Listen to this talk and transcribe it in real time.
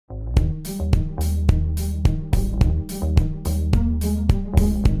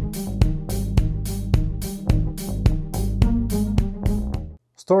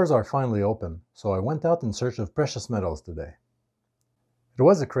stores are finally open, so I went out in search of precious metals today. It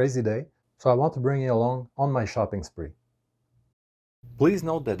was a crazy day, so I want to bring you along on my shopping spree. Please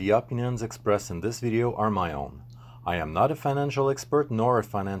note that the opinions expressed in this video are my own. I am not a financial expert nor a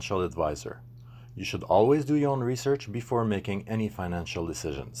financial advisor. You should always do your own research before making any financial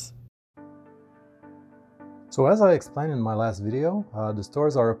decisions. So as I explained in my last video, the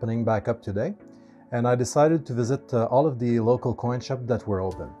stores are opening back up today, and I decided to visit all of the local coin shops that were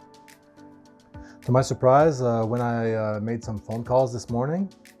open. To my surprise, when I made some phone calls this morning,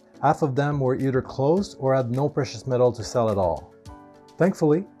 half of them were either closed or had no precious metal to sell at all.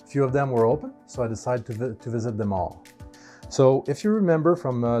 Thankfully, a few of them were open, so I decided to visit them all. So if you remember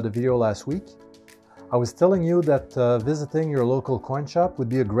from the video last week, I was telling you that visiting your local coin shop would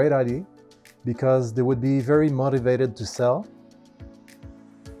be a great idea because they would be very motivated to sell.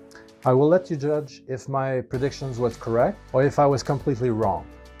 I will let you judge if my predictions was correct or if I was completely wrong.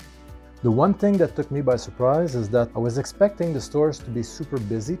 The one thing that took me by surprise is that I was expecting the stores to be super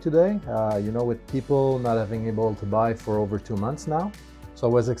busy today, with people not having able to buy for over 2 months now. So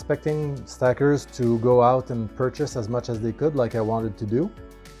I was expecting stackers to go out and purchase as much as they could like I wanted to do.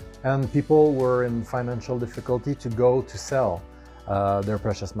 And people were in financial difficulty to go to sell their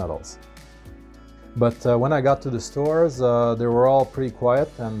precious metals. But when I got to the stores, they were all pretty quiet,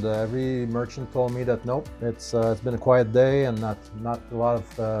 and every merchant told me that nope, it's been a quiet day and not a lot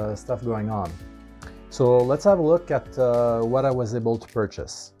of stuff going on. So let's have a look at what I was able to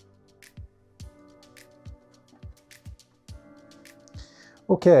purchase.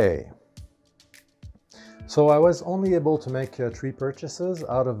 Okay, so I was only able to make 3 purchases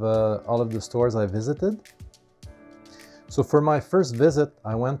out of all of the stores I visited. So for my first visit,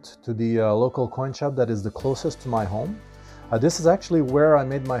 I went to the local coin shop that is the closest to my home. This is actually where I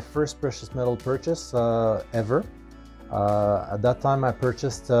made my first precious metal purchase ever. At that time I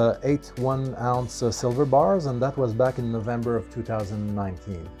purchased 8 1-ounce silver bars, and that was back in November of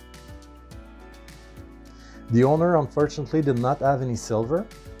 2019. The owner unfortunately did not have any silver,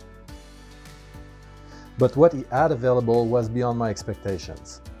 but what he had available was beyond my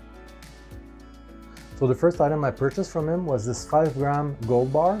expectations. So the first item I purchased from him was this 5-gram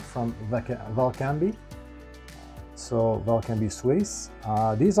gold bar from Valcambi. So Valcambi Suisse.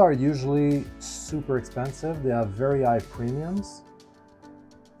 These are usually super expensive. They have very high premiums.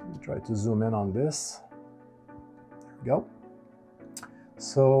 Let me try to zoom in on this. There we go.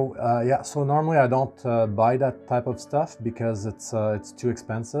 So so normally I don't buy that type of stuff because it's too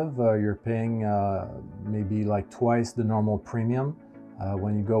expensive. You're paying maybe like twice the normal premium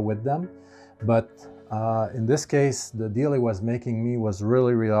when you go with them. But in this case, the deal he was making me was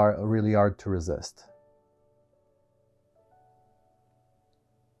really hard to resist.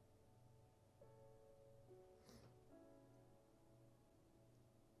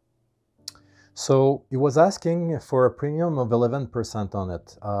 So he was asking for a premium of 11% on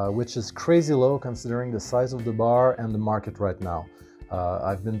it, which is crazy low considering the size of the bar and the market right now.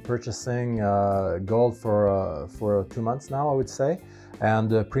 I've been purchasing gold for 2 months now, I would say.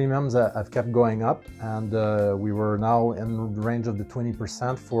 And premiums have kept going up, and we were now in the range of the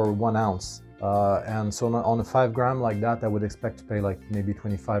 20% for 1 ounce. And so on a 5-gram like that, I would expect to pay like maybe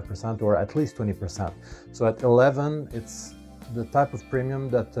 25% or at least 20%. So at 11, it's the type of premium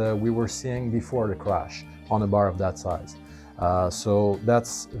that we were seeing before the crash on a bar of that size. So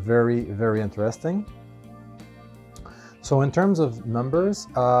that's very, very interesting. So in terms of numbers,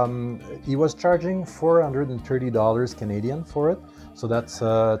 he was charging $430 Canadian for it. So that's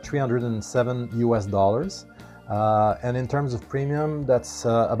 307 US dollars. And in terms of premium, that's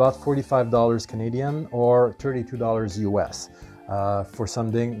about $45 Canadian or $32 US. For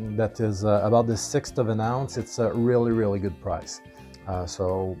something that is about the 1/6 of an ounce, it's a really, really good price.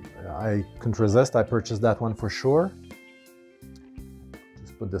 So I couldn't resist. I purchased that one for sure.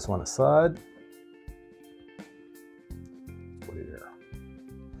 Just put this one aside. Put it here.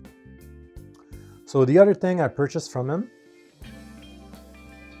 So the other thing I purchased from him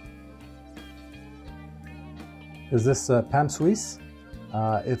is this PAM Suisse.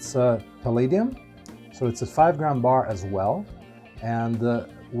 It's Palladium, so it's a 5-gram bar as well. And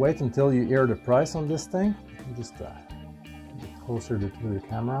wait until you hear the price on this thing. Just get closer to the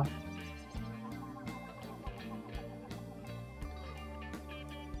camera.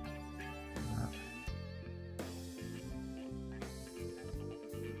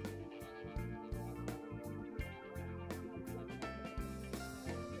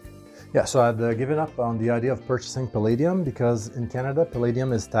 Yeah, so I'd given up on the idea of purchasing palladium because in Canada,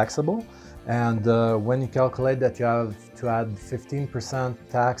 palladium is taxable. And when you calculate that you have to add 15%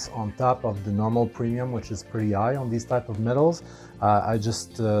 tax on top of the normal premium, which is pretty high on these type of metals, I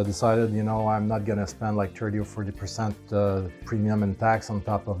just decided, you know, I'm not gonna spend like 30 or 40% premium and tax on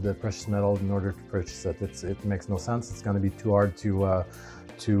top of the precious metal in order to purchase it. It makes no sense. It's gonna be too hard to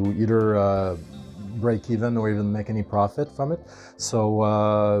either break even or even make any profit from it.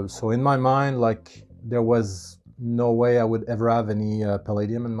 So in my mind, like, there was no way I would ever have any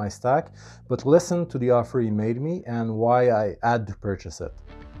palladium in my stack, but listen to the offer he made me and why I had to purchase it.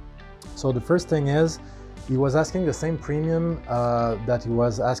 So the first thing is, he was asking the same premium that he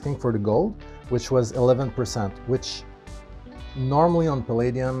was asking for the gold, which was 11%, which normally on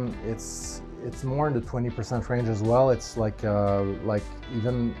palladium, it's more in the 20% range as well. It's like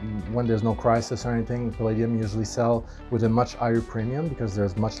even when there's no crisis or anything, palladium usually sell with a much higher premium because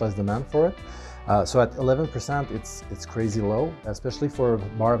there's much less demand for it. So at 11%, it's crazy low, especially for a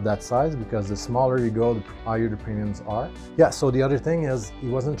bar of that size, because the smaller you go, the higher the premiums are. Yeah, so the other thing is he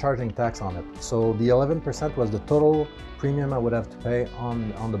wasn't charging tax on it. So the 11% was the total premium I would have to pay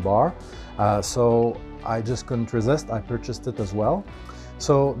on the bar. So I just couldn't resist. I purchased it as well.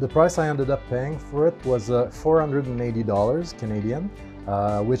 So the price I ended up paying for it was $480 Canadian,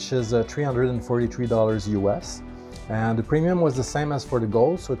 which is $343 US. And the premium was the same as for the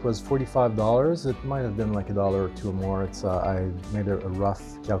gold, so it was $45. It might have been like $1 or $2 more. I made a rough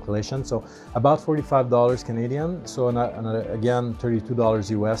calculation. So about $45 Canadian. So again, $32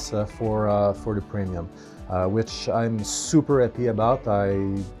 US for the premium, which I'm super happy about.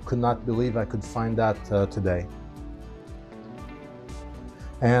 I could not believe I could find that today.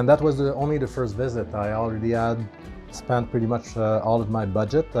 And that was only the first visit. I already had spent pretty much all of my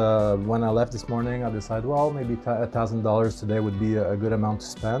budget. When I left this morning, I decided, well, maybe $1,000 today would be a good amount to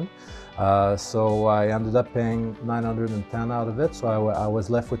spend. So I ended up paying $910 out of it, so I was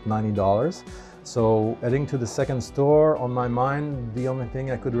left with $90. So heading to the second store, on my mind, the only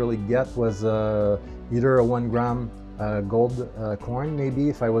thing I could really get was either a 1 gram gold coin, maybe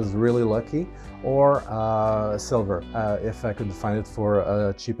if I was really lucky, or silver, if I could find it for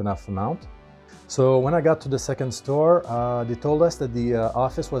a cheap enough amount. So when I got to the second store, they told us that the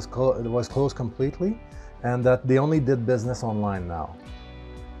office was closed completely and that they only did business online now.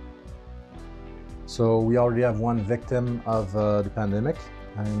 So we already have one victim of the pandemic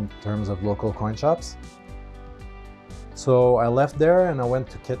in terms of local coin shops. So I left there and I went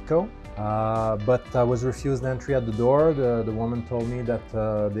to Kitco. But I was refused entry at the door. The woman told me that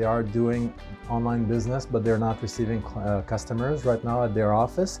they are doing online business, but they're not receiving customers right now at their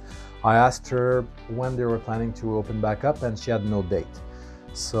office. I asked her when they were planning to open back up, and she had no date.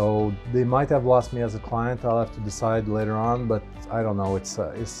 So they might have lost me as a client. I'll have to decide later on, but I don't know. It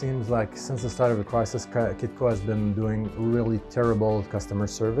seems like since the start of the crisis, Kitco has been doing really terrible customer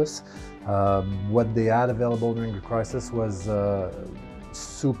service. What they had available during the crisis was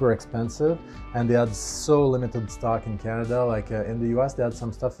super expensive, and they had so limited stock in Canada. Like in the US they had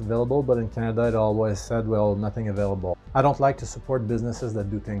some stuff available, but in Canada it always said, well, nothing available. I don't like to support businesses that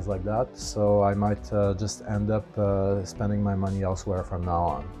do things like that, so I might just end up spending my money elsewhere from now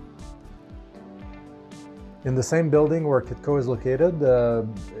on. In the same building where Kitco is located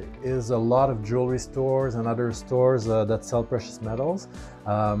is a lot of jewelry stores and other stores that sell precious metals.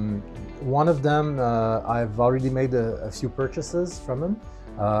 One of them, I've already made a few purchases from him.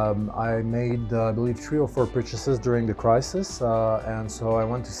 I made, I believe, 3 or 4 purchases during the crisis, and so I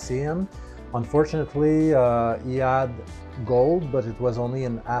went to see him. Unfortunately, he had gold, but it was only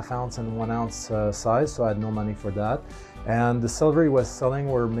in 1/2 ounce and 1 ounce size, so I had no money for that. And the silver he was selling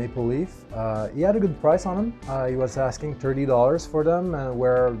were maple leaf. He had a good price on them. He was asking $30 for them,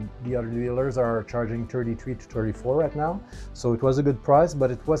 where the other dealers are charging $33 to $34 right now. So it was a good price,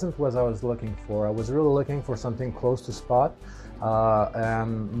 but it wasn't what I was looking for. I was really looking for something close to spot,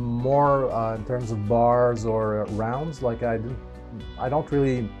 and more in terms of bars or rounds. Like I don't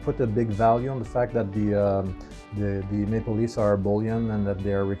really put a big value on the fact that the maple leafs are bullion and that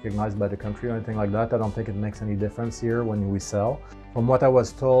they're recognized by the country or anything like that. I don't think it makes any difference here when we sell. From what I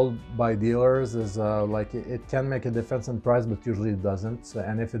was told by dealers is like it can make a difference in price, but usually it doesn't.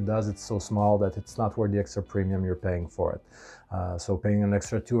 And if it does, it's so small that it's not worth the extra premium you're paying for it. So paying an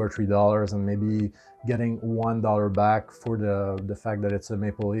extra $2 or $3 and maybe getting $1 back for the fact that it's a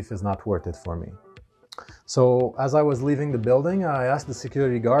maple leaf is not worth it for me. So as I was leaving the building, I asked the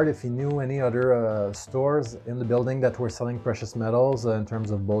security guard if he knew any other stores in the building that were selling precious metals in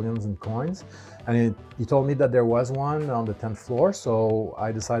terms of bullions and coins. And he told me that there was one on the 10th floor, so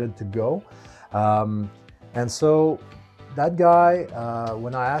I decided to go. And so that guy,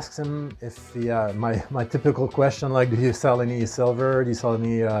 when I asked him if he, my typical question, like, do you sell any silver, do you sell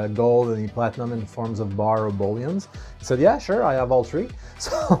any gold, any platinum in forms of bar or bullions? He said, yeah, sure, I have all three.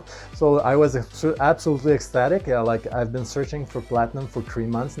 So I was absolutely ecstatic. Like, I've been searching for platinum for 3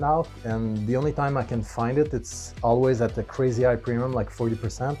 months now, and the only time I can find it, it's always at a crazy high premium, like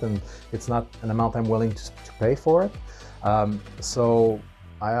 40%, and it's not an amount I'm willing to pay for it. So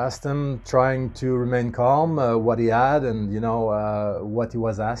I asked him, trying to remain calm, what he had and, you know, what he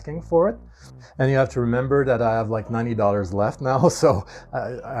was asking for it. And you have to remember that I have like $90 left now, so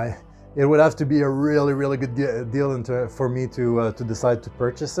it would have to be a really, really good deal for me to decide to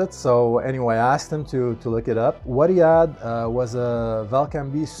purchase it. So anyway, I asked him to look it up. What he had was a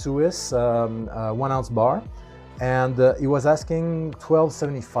Valcambi Suisse 1 ounce bar, and he was asking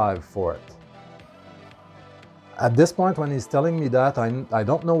 $12.75 for it. At this point, when he's telling me that, I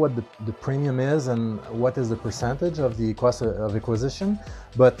don't know what the premium is and what is the percentage of the cost of acquisition,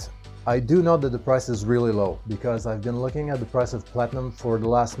 but I do know that the price is really low, because I've been looking at the price of platinum for the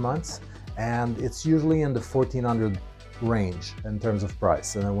last months, and it's usually in the 1400 range in terms of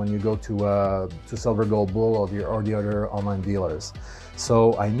price. And then when you go to Silver Gold Bull or the other online dealers.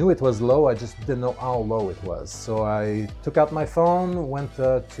 So I knew it was low, I just didn't know how low it was. So I took out my phone, went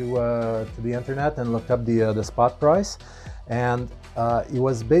to the internet and looked up the spot price, and it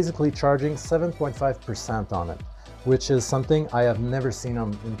was basically charging 7.5% on it, which is something I have never seen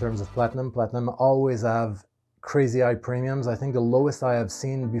in terms of platinum. Platinum always have crazy high premiums. I think the lowest I have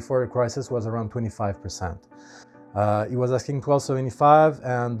seen before the crisis was around 25%. He was asking $12.75,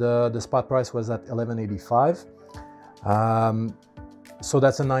 and the spot price was at $11.85. So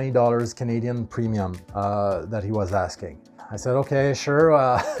that's a $90 Canadian premium that he was asking. I said, okay, sure.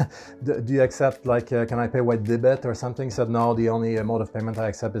 Do you accept, like, can I pay with debit or something? He said, no, the only mode of payment I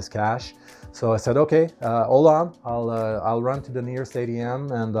accept is cash. So I said, okay, hold on. I'll run to the nearest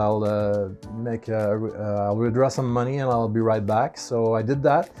ATM and I'll withdraw some money and I'll be right back. So I did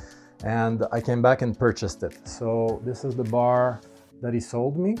that, and I came back and purchased it. So this is the bar that he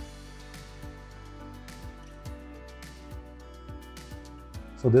sold me.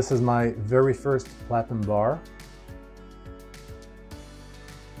 So this is my very first platinum bar.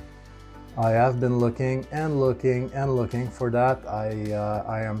 I have been looking and looking and looking for that.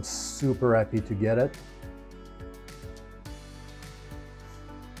 I am super happy to get it.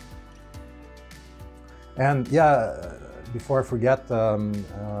 And yeah, before I forget,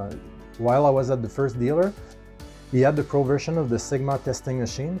 while I was at the first dealer, he had the pro version of the Sigma testing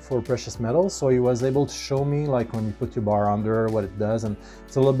machine for precious metals, so he was able to show me, like, when you put your bar under, what it does. And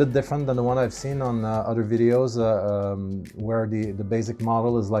it's a little bit different than the one I've seen on other videos where the basic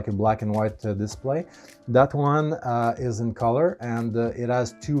model is like a black and white display. That one is in color, and it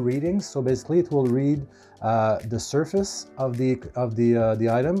has 2 readings. So basically it will read the surface of the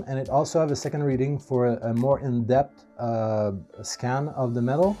item, and it also have a second reading for a more in-depth scan of the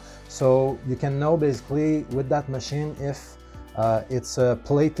metal. So you can know basically with that machine if it's a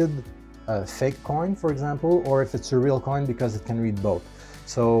plated fake coin, for example, or if it's a real coin, because it can read both.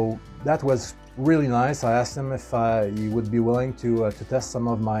 So that was really nice. I asked him if he would be willing to test some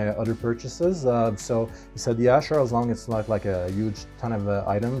of my other purchases. So he said, yeah, sure, as long as it's not like a huge ton of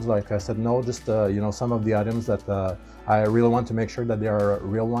items. Like I said, no, just you know, some of the items that I really want to make sure that they are a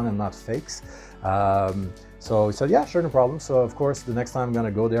real one and not fakes. So he said, yeah, sure, no problem. So of course, the next time I'm gonna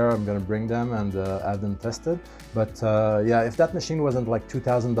go there, I'm gonna bring them and have them tested. But yeah, if that machine wasn't like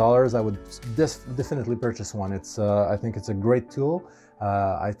 $2,000, I would definitely purchase one. It's I think it's a great tool.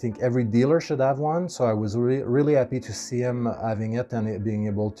 I think every dealer should have one, so I was really happy to see him having it and being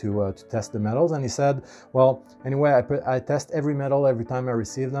able to test the metals. And he said, well, anyway, I test every metal every time I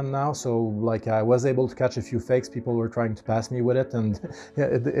receive them now, so like I was able to catch a few fakes. People were trying to pass me with it, and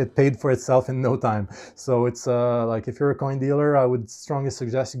it paid for itself in no time. So it's like, if you're a coin dealer, I would strongly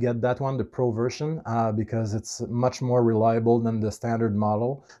suggest you get that one, the pro version, because it's much more reliable than the standard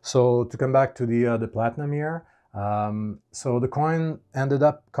model. So to come back to the platinum here, so the coin ended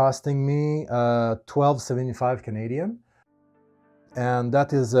up costing me $12.75 Canadian, and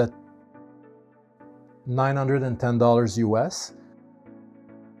that is at $910 US.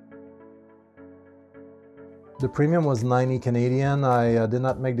 The premium was 90 Canadian. I did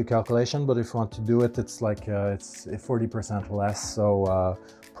not make the calculation, but if you want to do it, it's like it's 40% less, so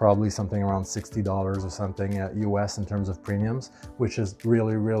probably something around $60 or something US in terms of premiums, which is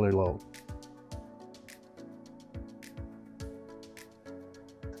really, really low.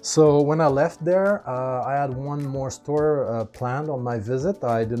 So when I left there, I had one more store planned on my visit.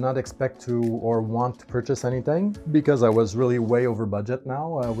 I did not expect to or want to purchase anything because I was really way over budget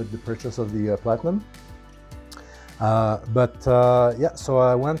now with the purchase of the platinum. Yeah, so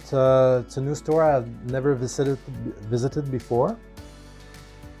I went to a new store I had never visited before.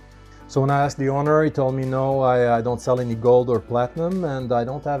 So when I asked the owner, he told me, no, I don't sell any gold or platinum, and I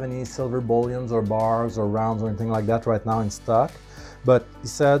don't have any silver bullions or bars or rounds or anything like that right now in stock. But he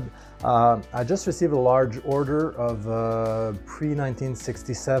said, I just received a large order of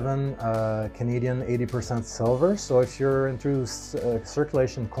pre-1967 Canadian 80% silver. So if you're into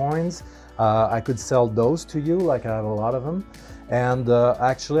circulation coins, I could sell those to you, like I have a lot of them. And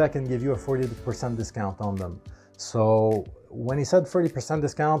actually, I can give you a 40% discount on them. So when he said 40%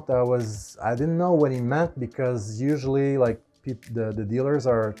 discount, I didn't know what he meant, because usually like the dealers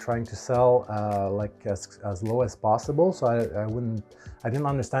are trying to sell like as low as possible. So I didn't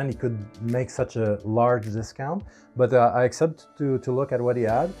understand he could make such a large discount, but I accepted to look at what he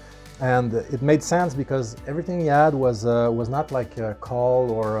had. And it made sense, because everything he had was not like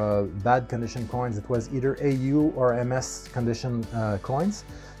call or bad condition coins. It was either AU or MS condition coins.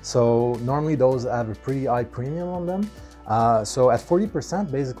 So normally those have a pretty high premium on them. So at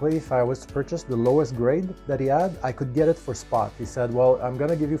 40%, basically, if I was to purchase the lowest grade that he had, I could get it for spot. He said, well, I'm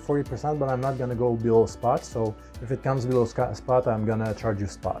gonna give you 40%, but I'm not gonna go below spot. So if it comes below spot, I'm gonna charge you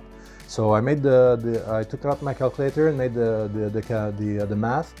spot. So I made I took out my calculator and made the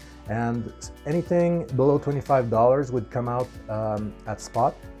math, and anything below $25 would come out at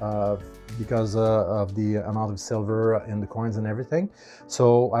spot because of the amount of silver in the coins and everything.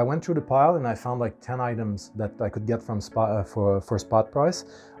 So I went through the pile and I found like 10 items that I could get from spot for spot price.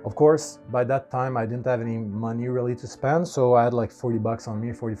 Of course, by that time I didn't have any money really to spend, so I had like 40 bucks on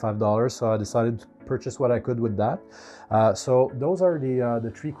me, $45. So I decided to purchase what I could with that. So those are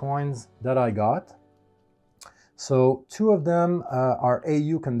the 3 coins that I got. So 2 of them are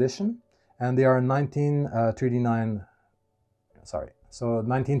AU condition, and they are 1939. Sorry, so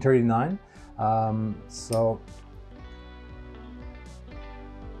 1939. So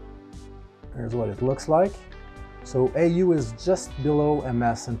here's what it looks like. So AU is just below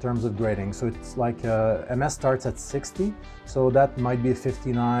MS in terms of grading. So it's like MS starts at 60. So that might be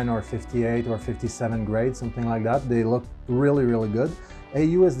 59 or 58 or 57 grade, something like that. They look really, really good.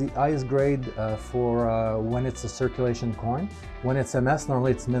 AU is the highest grade for when it's a circulation coin. When it's MS,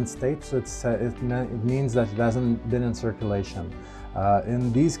 normally it's mint state, so it means that it hasn't been in circulation.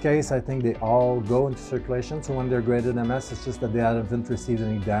 In these cases, I think they all go into circulation, so when they're graded MS, it's just that they haven't received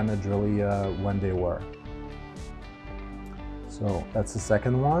any damage really when they were. So that's the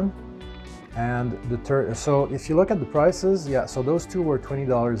second one. And the third, so if you look at the prices, yeah, so those 2 were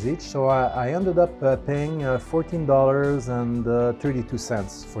 $20 each. So I ended up paying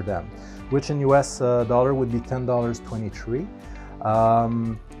 $14.32 for them, which in US dollar would be $10.23.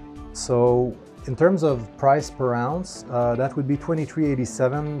 So in terms of price per ounce, that would be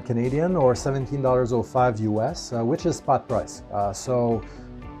 $23.87 Canadian or $17.05 US, which is spot price. So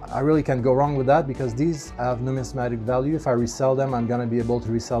I really can't go wrong with that, because these have numismatic value. If I resell them, I'm gonna be able to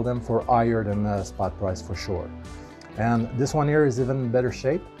resell them for higher than spot price for sure. And this one here is even in better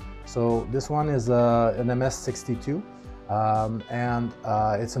shape. So this one is an MS62, and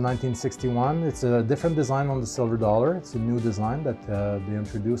it's a 1961. It's a different design on the silver dollar. It's a new design that they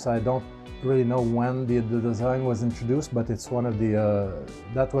introduced. I don't really know when the design was introduced, but it's one of the,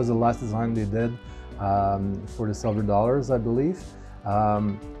 that was the last design they did for the silver dollars, I believe.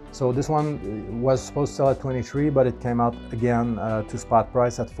 So this one was supposed to sell at 23, but it came out again to spot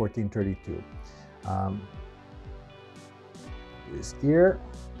price at $14.32. This here,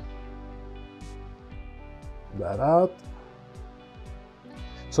 that out.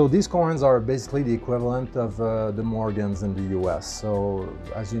 So these coins are basically the equivalent of the Morgans in the US. So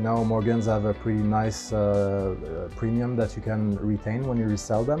as you know, Morgans have a pretty nice premium that you can retain when you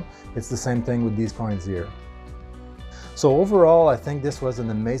resell them. It's the same thing with these coins here. So overall, I think this was an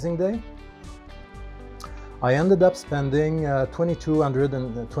amazing day. I ended up spending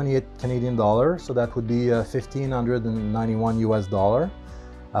 2,228 Canadian dollars, so that would be 1,591 US dollar.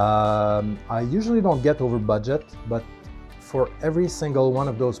 I usually don't get over budget, but for every single one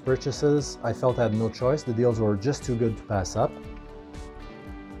of those purchases, I felt I had no choice. The deals were just too good to pass up.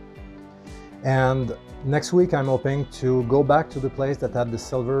 And next week, I'm hoping to go back to the place that had the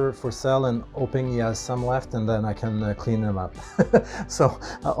silver for sale and hoping he has some left, and then I can clean them up. So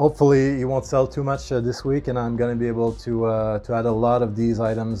hopefully he won't sell too much this week, and I'm going to be able to add a lot of these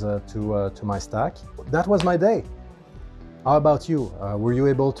items to my stack. That was my day. How about you? Were you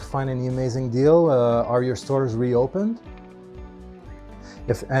able to find any amazing deal? Are your stores reopened?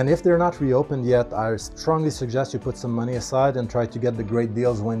 If they're not reopened yet, I strongly suggest you put some money aside and try to get the great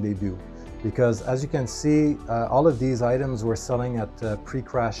deals when they do. Because as you can see, all of these items were selling at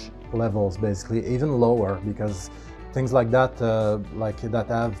pre-crash levels, basically, even lower, because Things like that that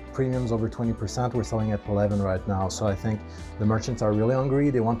have premiums over 20%, we're selling at 11 right now. So I think the merchants are really hungry,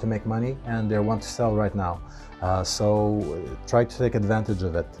 they want to make money, and they want to sell right now. So try to take advantage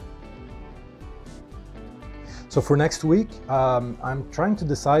of it. So for next week, I'm trying to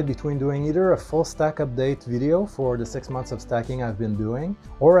decide between doing either a full stack update video for the 6 months of stacking I've been doing,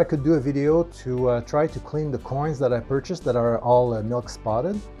 or I could do a video to try to clean the coins that I purchased that are all milk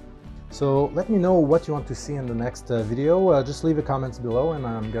spotted. So let me know what you want to see in the next video. Just leave a comment below and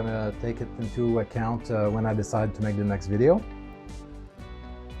I'm gonna take it into account when I decide to make the next video.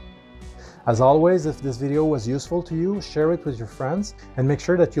 As always, if this video was useful to you, share it with your friends and make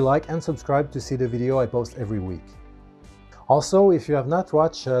sure that you like and subscribe to see the video I post every week. Also, if you have not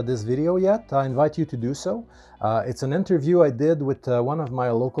watched this video yet, I invite you to do so. It's an interview I did with one of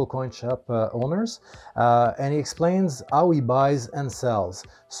my local coin shop owners, and he explains how he buys and sells.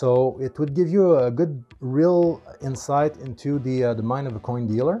 So it would give you a good, real insight into the mind of a coin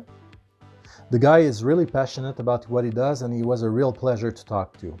dealer. The guy is really passionate about what he does, and he was a real pleasure to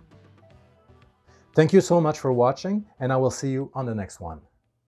talk to. Thank you so much for watching, and I will see you on the next one.